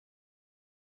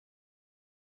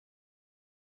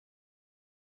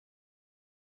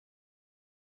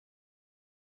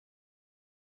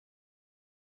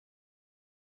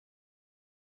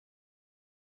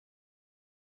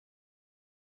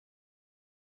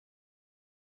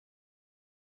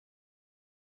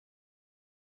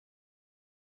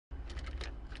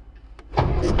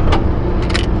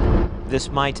This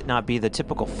might not be the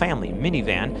typical family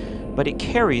minivan, but it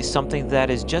carries something that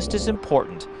is just as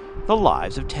important, the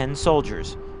lives of 10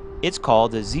 soldiers. It's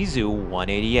called the Zizu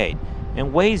 188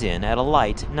 and weighs in at a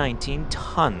light 19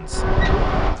 tons.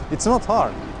 It's not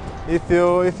hard. If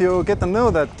you get to know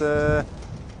that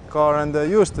car and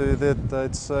used to it,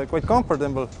 it's quite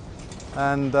comfortable,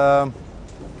 and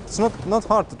it's not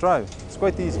hard to drive. It's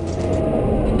quite easy.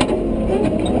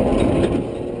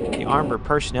 The armored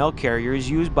personnel carrier is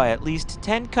used by at least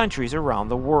 10 countries around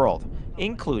the world,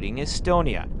 including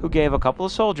Estonia, who gave a couple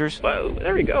of soldiers, Whoa,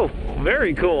 there we go.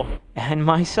 Very cool. and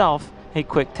myself a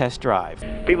quick test drive.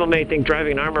 People may think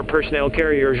driving an armored personnel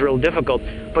carrier is real difficult,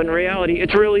 but in reality,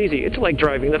 it's real easy. It's like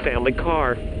driving the family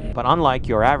car. But unlike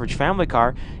your average family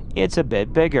car, it's a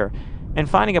bit bigger, and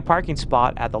finding a parking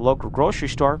spot at the local grocery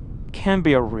store can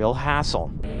be a real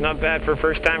hassle. Not bad for a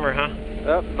first-timer,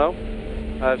 huh? No,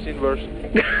 I've seen worse.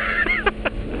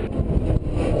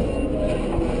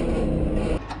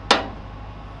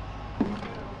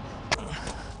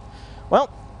 Well,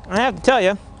 I have to tell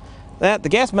you that the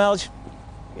gas mileage,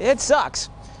 it sucks,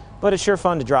 but it's sure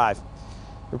fun to drive.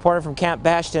 Reporting from Camp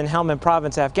Basht in Helmand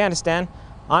Province, Afghanistan,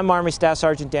 I'm Army Staff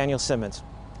Sergeant Daniel Simmons.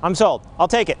 I'm sold. I'll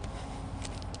take it.